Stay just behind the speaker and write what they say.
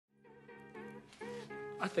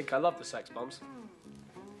I think I love the sex bombs.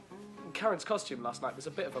 Karen's costume last night was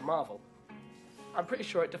a bit of a marvel. I'm pretty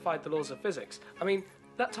sure it defied the laws of physics. I mean,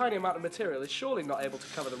 that tiny amount of material is surely not able to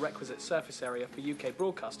cover the requisite surface area for UK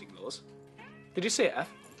broadcasting laws. Did you see it, F?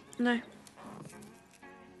 No.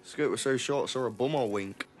 Skirt was so short, I saw a bum or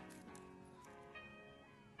wink.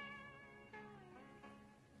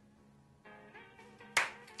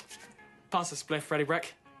 Pass the spliff, Freddie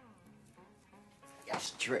Breck.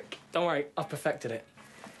 Yes, trick. Don't worry, I've perfected it.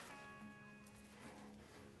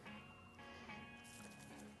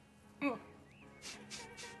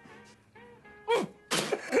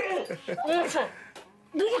 Water!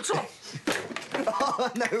 Water!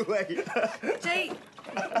 Oh, no way. Jake!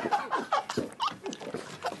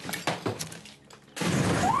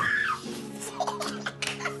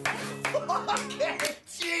 Fucking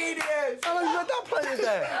genius! How long have you had that playing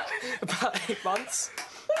there? About 8 months.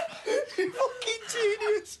 You fucking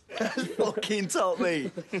genius! That's fucking top,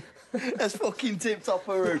 mate. That's fucking tip-top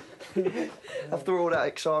Peru. After all that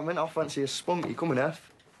excitement, I fancy a spunky. Come on,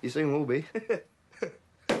 F. You soon will be.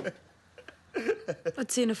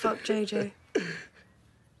 I'd sooner fuck JJ.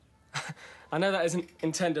 I know that isn't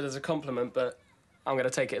intended as a compliment, but I'm going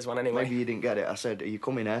to take it as one anyway. Maybe you didn't get it. I said, are you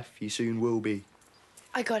coming, F? You soon will be.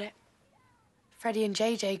 I got it. Freddie and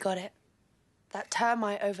JJ got it. That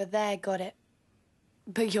termite over there got it.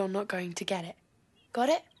 But you're not going to get it. Got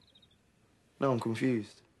it? No, I'm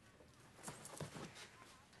confused.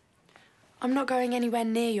 I'm not going anywhere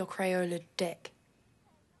near your Crayola dick.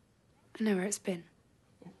 I know where it's been.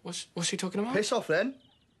 What's she talking about? Piss off, then.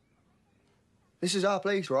 This is our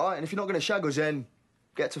place, right? And if you're not going to shag us, then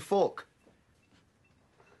get to fuck.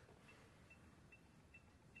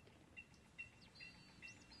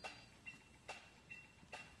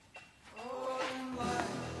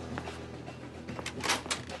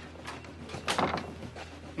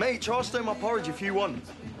 Mate, try to stir my porridge if you want.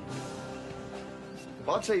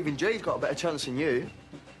 But I'd say even Jay's got a better chance than you.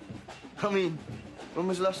 I mean, when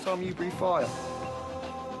was the last time you breathed fire?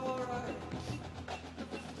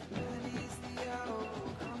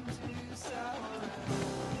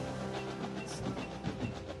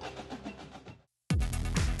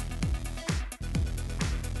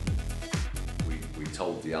 We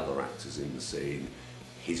told the other actors in the scene,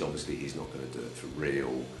 he's not going to do it for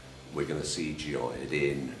real. We're going to CGI it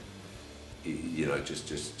in. You know, just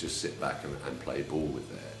sit back and play ball with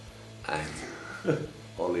it. And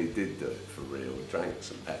Ollie did do it for real. Drank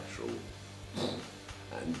some petrol,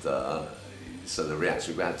 and so the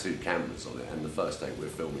reaction. We had 2 cameras on it, and the first day we're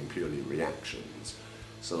filming purely reactions.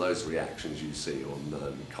 So those reactions you see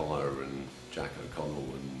on Kaya and Jack O'Connell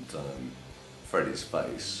and Freddie's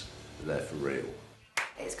face, they're for real.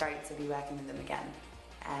 It's great to be working with them again.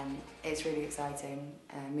 It's really exciting.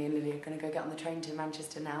 Me and Lily are going to go get on the train to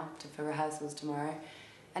Manchester now for rehearsals tomorrow.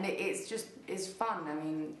 And it's fun. I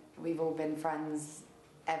mean, we've all been friends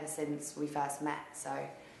ever since we first met, so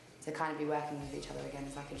to kind of be working with each other again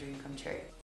is like a dream come true.